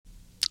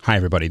Hi,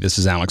 everybody. This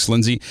is Alex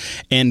Lindsay,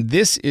 and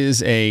this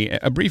is a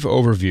brief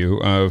overview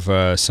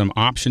of some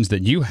options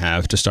that you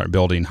have to start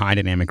building high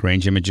dynamic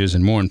range images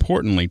and, more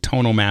importantly,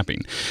 tonal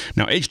mapping.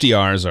 Now,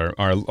 HDRs are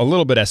a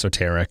little bit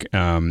esoteric,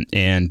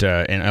 and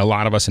a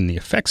lot of us in the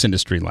effects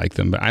industry like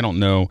them, but I don't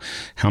know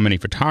how many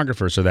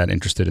photographers are that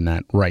interested in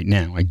that right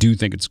now. I do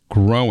think it's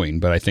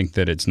growing, but I think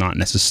that it's not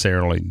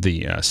necessarily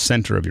the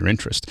center of your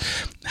interest.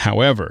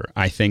 However,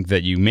 I think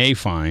that you may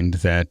find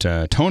that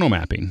tonal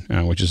mapping,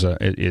 which is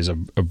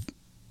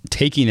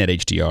taking that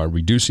HDR,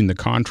 reducing the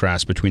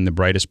contrast between the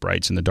brightest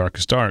brights and the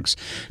darkest darks,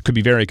 could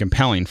be very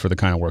compelling for the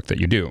kind of work that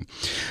you do.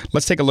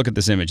 Let's take a look at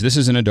this image. This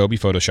is in Adobe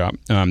Photoshop.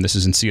 This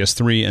is in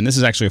CS3, and this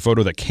is actually a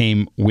photo that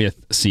came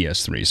with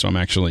CS3. So I'm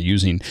actually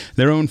using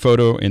their own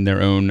photo in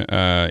their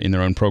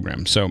own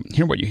program. So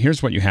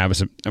here's what you have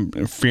is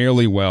a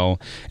fairly well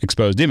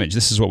exposed image.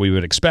 This is what we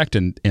would expect,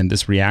 and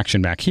this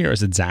reaction back here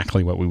is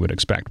exactly what we would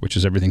expect, which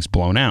is everything's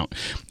blown out.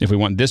 If we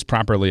want this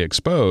properly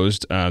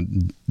exposed,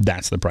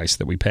 that's the price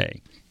that we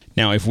pay.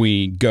 Now, if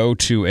we go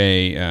to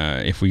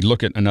if we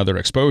look at another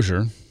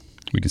exposure,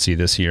 we can see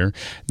this here.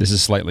 This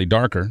is slightly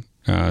darker,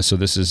 so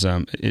this is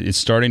it's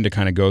starting to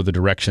kind of go the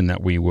direction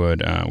that we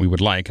would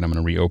like. And I'm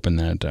going to reopen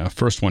that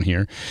first one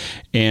here,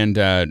 and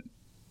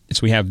so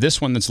we have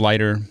this one that's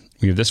lighter.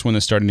 We have this one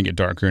that's starting to get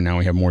darker. Now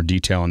we have more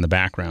detail in the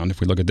background.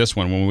 If we look at this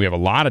one, we have a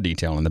lot of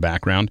detail in the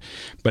background,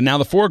 but now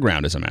the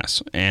foreground is a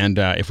mess. And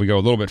if we go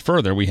a little bit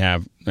further, we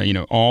have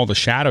all the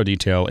shadow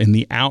detail in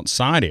the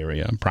outside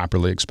area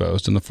properly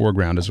exposed, and the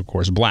foreground is, of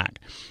course, black.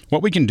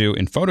 What we can do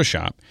in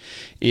Photoshop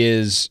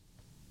is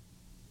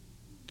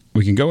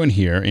we can go in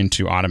here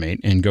into Automate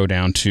and go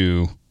down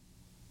to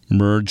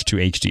Merge to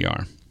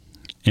HDR.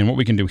 And what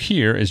we can do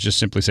here is just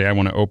simply say, I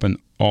want to open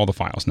all the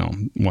files. No,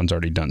 one's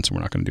already done, so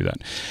we're not going to do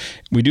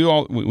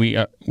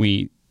that.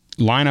 We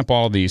line up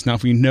all of these. Now,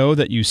 if we know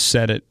that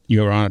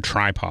you're on a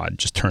tripod,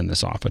 just turn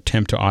this off.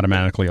 Attempt to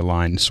automatically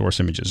align source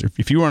images.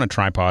 If you were on a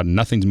tripod and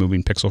nothing's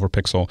moving pixel for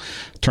pixel,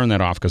 turn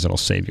that off because it'll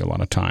save you a lot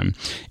of time.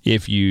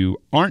 If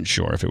you aren't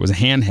sure if it was a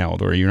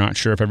handheld or you're not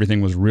sure if everything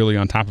was really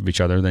on top of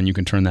each other, then you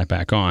can turn that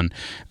back on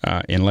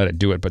and let it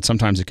do it. But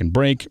sometimes it can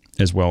break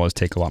as well as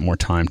take a lot more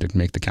time to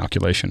make the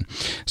calculation.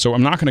 So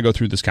I'm not going to go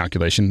through this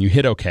calculation. You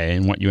hit OK,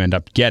 and what you end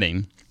up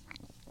getting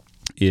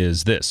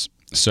is this.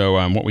 So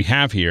what we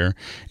have here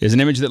is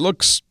an image that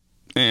looks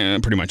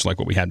pretty much like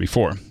what we had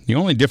before. The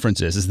only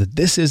difference is that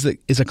this is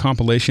a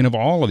compilation of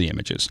all of the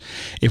images.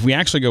 If we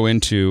actually go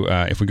into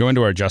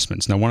our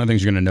adjustments, now one of the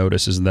things you're going to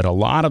notice is that a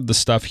lot of the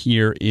stuff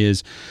here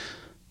is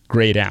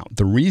grayed out.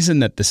 The reason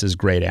that this is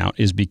grayed out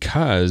is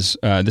because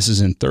this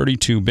is in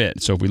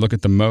 32-bit. So if we look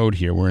at the mode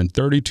here, we're in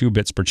 32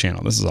 bits per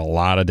channel. This is a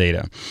lot of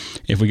data.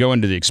 If we go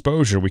into the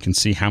exposure, we can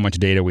see how much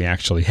data we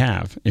actually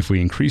have. If we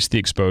increase the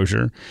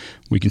exposure,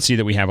 we can see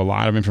that we have a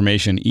lot of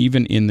information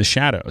even in the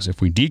shadows.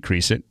 If we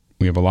decrease it,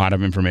 we have a lot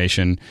of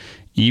information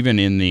even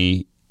in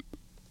the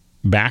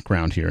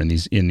background here in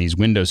these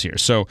windows here.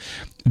 So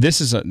there's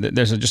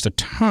just a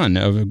ton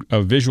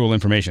of visual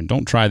information.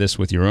 Don't try this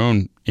with your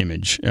own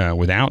image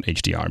without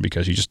HDR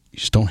because you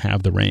just don't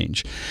have the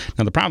range.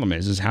 Now the problem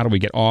is how do we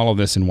get all of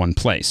this in one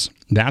place?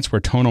 That's where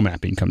tonal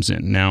mapping comes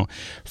in. Now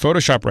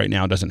Photoshop right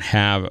now doesn't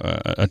have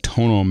a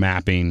tonal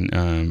mapping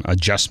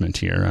adjustment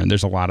here, and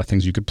there's a lot of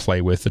things you could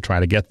play with to try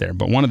to get there.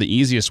 But one of the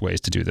easiest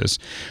ways to do this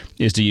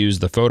is to use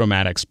the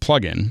Photomatix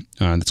plugin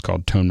that's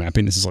called tone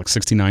mapping. This is like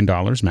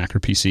 $69 Mac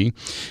or PC,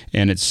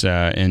 and it's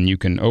and you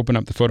can open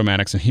up the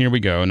Photomatix, and here we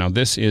go. Now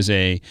this is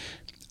a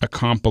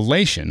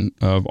compilation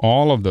of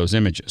all of those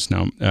images.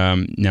 Now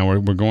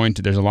we're going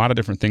to, there's a lot of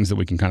different things that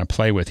we can kind of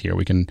play with here.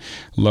 We can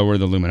lower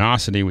the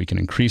luminosity, we can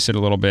increase it a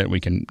little bit, we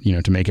can,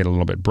 to make it a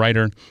little bit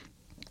brighter.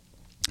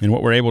 And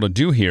what we're able to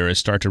do here is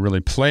start to really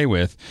play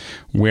with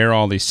where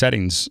all these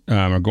settings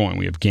are going.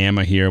 We have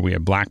gamma here, we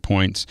have black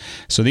points.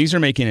 So these are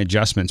making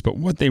adjustments, but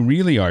what they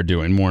really are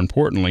doing, more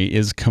importantly,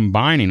 is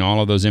combining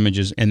all of those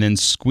images and then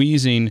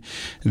squeezing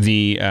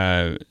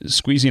a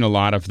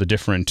lot of the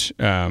different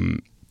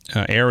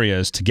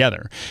areas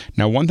together.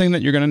 Now, one thing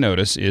that you're going to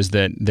notice is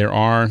that there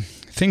are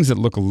things that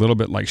look a little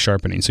bit like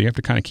sharpening, so you have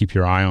to kind of keep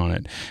your eye on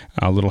it.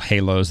 Little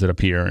halos that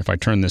appear. If I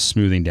turn this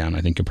smoothing down,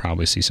 I think you'll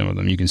probably see some of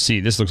them. You can see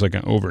this looks like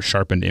an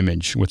over-sharpened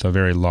image with a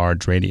very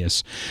large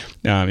radius.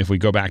 If we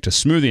go back to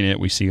smoothing it,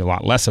 we see a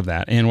lot less of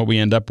that, and what we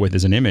end up with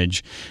is an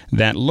image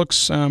that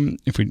looks,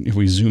 if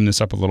we zoom this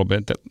up a little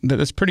bit,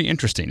 that's pretty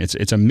interesting.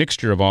 It's a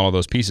mixture of all of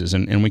those pieces,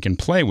 and we can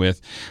play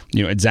with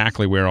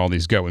exactly where all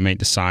these go. We may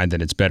decide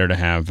that it's better to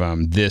have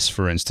this,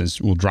 for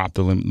instance, we'll drop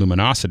the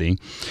luminosity,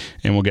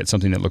 and we'll get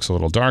something that looks a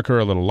little darker,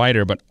 a little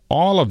lighter, but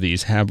all of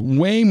these have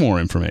way more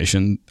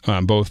information,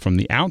 both from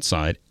the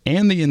outside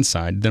and the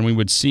inside, than we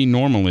would see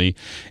normally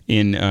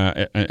in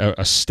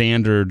a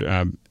standard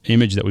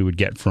image that we would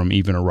get from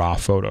even a raw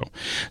photo.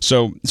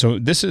 So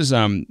this is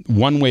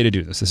one way to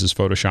do this. This is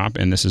Photoshop,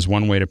 and this is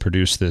one way to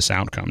produce this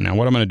outcome. Now,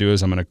 what I'm going to do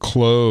is I'm going to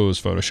close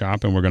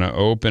Photoshop, and we're going to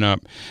open up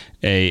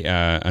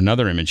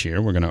another image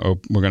here. We're going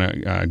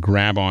to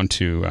grab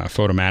onto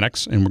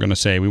Photomatix, and we're going to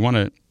say we want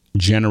to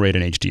generate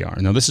an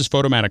HDR. Now, this is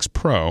Photomatix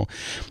Pro.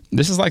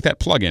 This is like that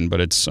plugin, but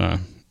it's a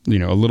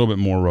little bit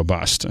more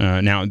robust.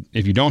 Now,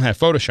 if you don't have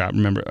Photoshop,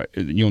 remember,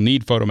 you'll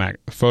need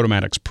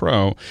Photomatix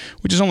Pro,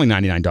 which is only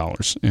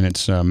 $99, and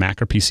it's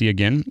Mac or PC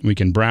again. We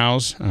can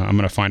browse. I'm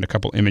going to find a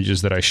couple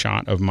images that I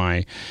shot of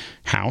my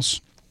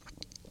house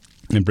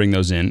and bring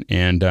those in,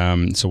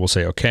 and so we'll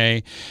say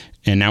OK.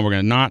 And now we're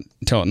going to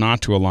tell it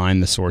not to align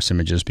the source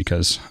images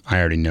because I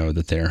already know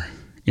that they're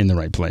in the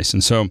right place.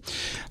 And so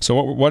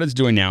what it's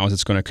doing now is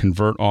it's going to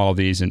convert all of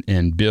these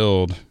and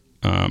build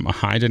a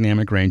high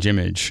dynamic range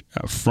image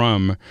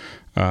from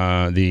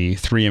the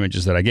 3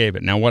 images that I gave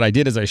it. Now, what I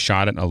did is I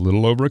shot it a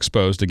little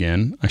overexposed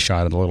again. I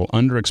shot it a little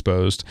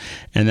underexposed,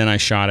 and then I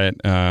shot it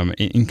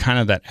in kind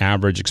of that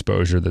average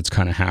exposure that's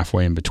kind of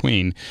halfway in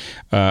between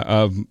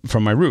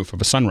from my roof of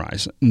a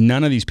sunrise.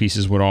 None of these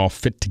pieces would all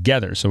fit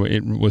together, so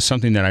it was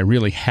something that I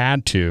really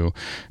had to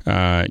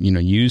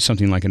use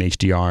something like an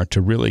HDR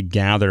to really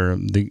gather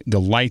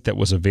the light that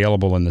was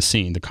available in the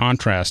scene. The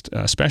contrast,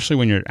 especially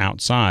when you're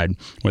outside,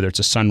 whether it's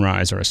a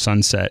sunrise or a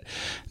sunset,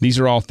 these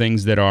are all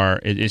things that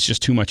it's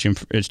just too much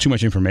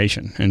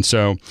information. And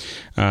so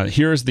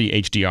here's the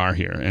HDR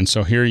here. And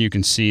so here you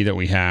can see that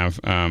we have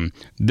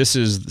this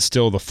is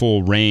still the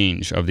full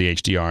range of the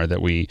HDR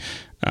that we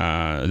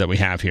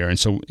have here. And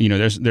so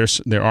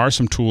there are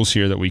some tools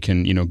here that we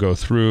can go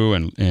through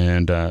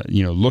and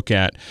look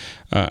at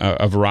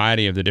a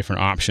variety of the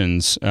different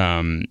options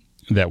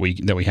that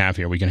we have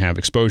here. We can have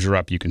exposure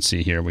up. You can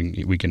see here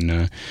we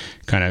can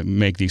kind of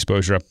make the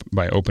exposure up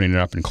by opening it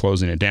up and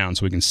closing it down,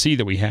 so we can see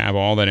that we have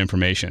all that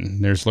information.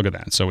 Look at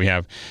that. So we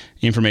have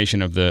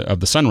information of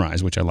the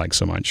sunrise, which I like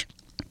so much,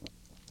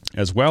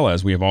 as well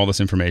as we have all this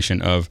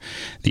information of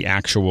the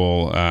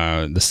actual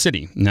the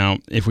city. Now,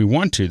 if we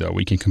want to, though,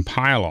 we can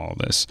compile all of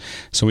this,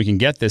 so we can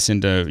get this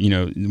into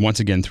once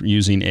again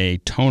using a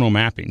tonal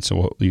mapping. So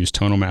we'll use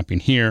tonal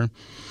mapping here.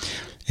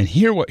 And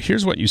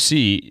here's what you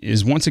see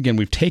is, once again,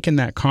 we've taken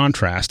that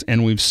contrast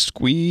and we've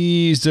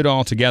squeezed it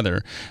all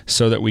together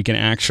so that we can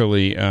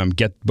actually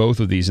get both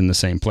of these in the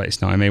same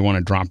place. Now, I may want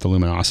to drop the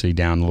luminosity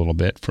down a little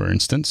bit, for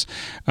instance.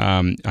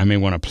 I may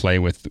want to play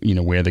with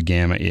where the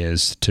gamma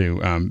is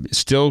to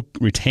still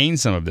retain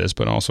some of this,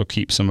 but also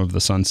keep some of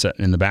the sunset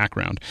in the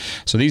background.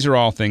 So these are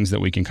all things that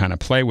we can kind of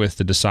play with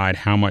to decide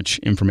how much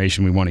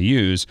information we want to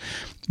use.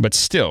 But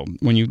still,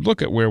 when you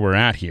look at where we're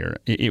at here,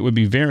 it would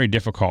be very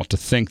difficult to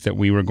think that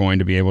we were going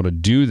to be able to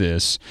do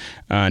this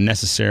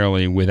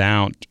necessarily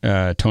without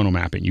tonal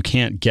mapping. You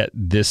can't get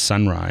this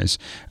sunrise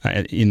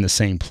in the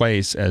same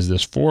place as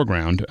this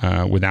foreground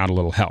without a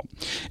little help.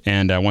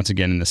 And once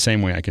again, in the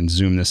same way, I can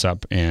zoom this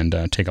up and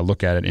take a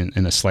look at it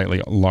in a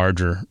slightly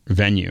larger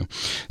venue.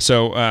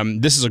 So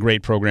this is a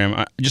great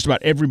program. Just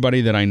about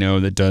everybody that I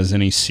know that does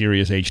any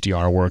serious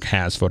HDR work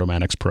has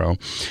Photomatix Pro,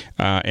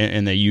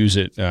 and they use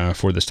it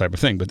for this type of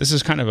thing. But this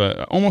is kind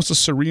of almost a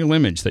surreal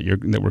image that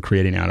we're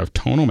creating out of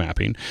tonal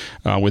mapping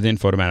within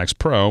Photomatix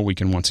Pro. We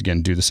can once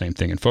again do the same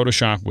thing in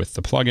Photoshop with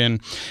the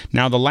plugin.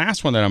 Now, the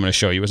last one that I'm going to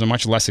show you is a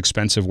much less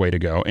expensive way to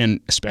go,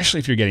 and especially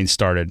if you're getting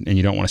started and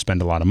you don't want to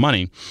spend a lot of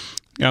money,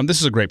 this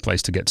is a great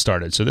place to get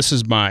started. So this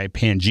is my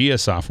Pangea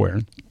software,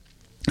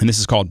 and this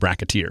is called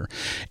Braketeer.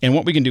 And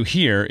what we can do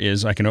here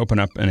is I can open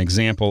up an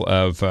example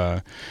of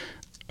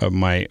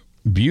my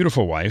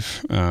beautiful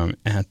wife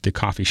at the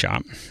coffee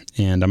shop,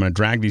 and I'm going to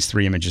drag these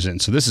 3 images in.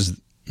 So this is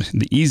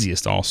the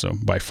easiest also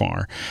by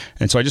far.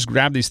 And so I just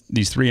grabbed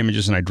these 3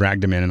 images and I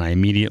dragged them in, and I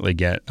immediately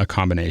get a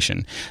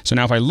combination. So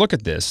now if I look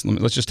at this,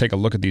 let's just take a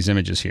look at these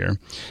images here.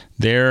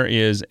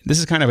 This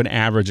is kind of an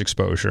average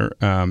exposure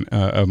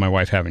of my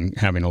wife having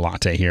a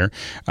latte here.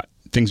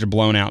 Things are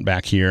blown out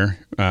back here,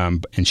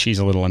 and she's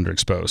a little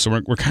underexposed.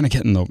 So we're kind of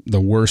getting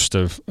the worst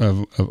of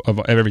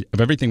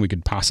everything we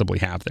could possibly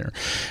have there.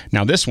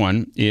 Now this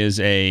one is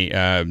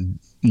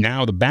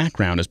now the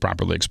background is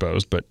properly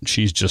exposed, but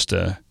she's just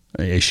a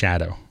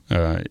shadow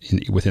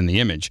within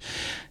the image.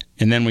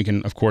 And then we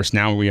can, of course,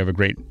 now we have a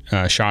great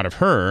shot of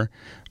her,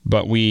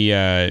 but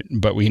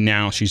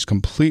now she's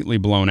completely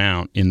blown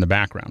out in the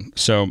background.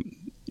 So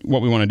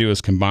what we want to do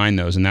is combine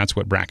those, and that's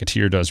what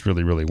Braketeer does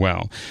really, really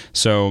well.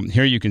 So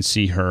here you can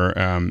see her,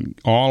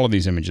 all of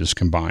these images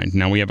combined.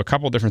 Now we have a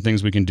couple different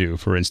things we can do.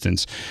 For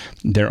instance,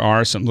 there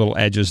are some little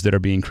edges that are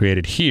being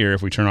created here.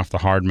 If we turn off the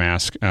hard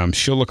mask,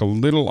 she'll look a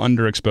little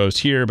underexposed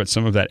here, but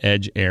some of that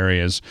edge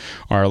areas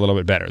are a little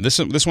bit better. This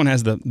one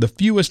has the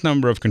fewest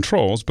number of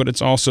controls, but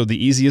it's also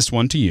the easiest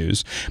one to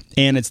use,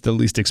 and it's the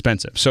least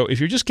expensive. So if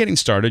you're just getting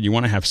started, you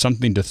want to have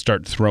something to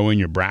start throwing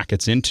your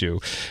brackets into.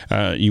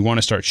 You want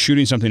to start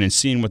shooting something and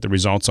seeing what the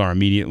results are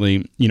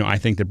immediately. I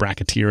think that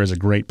Braketeer is a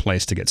great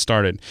place to get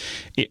started.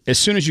 As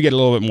soon as you get a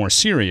little bit more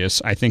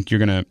serious, I think you're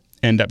going to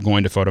end up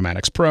going to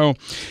Photomatix Pro.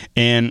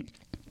 And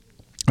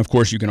Of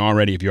course, you can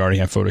already, if you already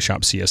have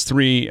Photoshop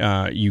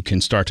CS3, you can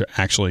start to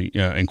actually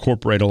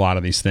incorporate a lot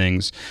of these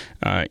things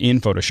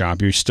in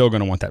Photoshop. You're still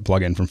going to want that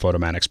plugin from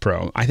Photomatix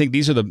Pro. I think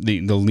these are the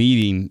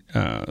leading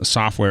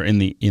software in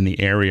the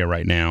area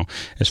right now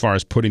as far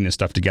as putting this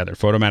stuff together.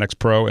 Photomatix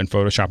Pro and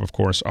Photoshop, of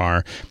course,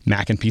 are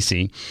Mac and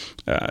PC.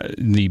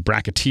 The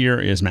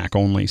Braketeer is Mac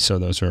only, so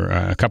those are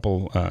a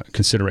couple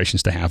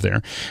considerations to have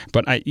there.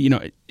 But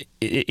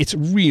it's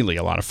really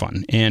a lot of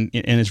fun, and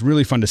it's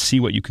really fun to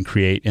see what you can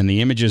create. And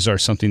the images are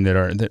something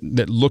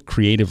that look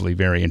creatively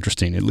very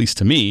interesting, at least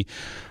to me.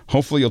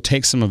 Hopefully, you'll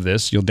take some of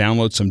this. You'll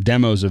download some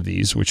demos of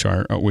these, which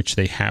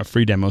they have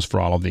free demos for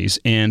all of these,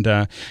 and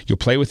you'll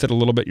play with it a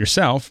little bit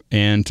yourself,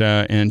 and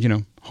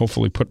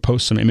hopefully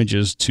post some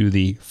images to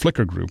the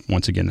Flickr group.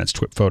 Once again, that's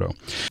Twip Photo.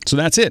 So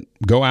that's it.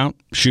 Go out,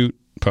 shoot,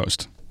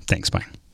 post. Thanks. Bye.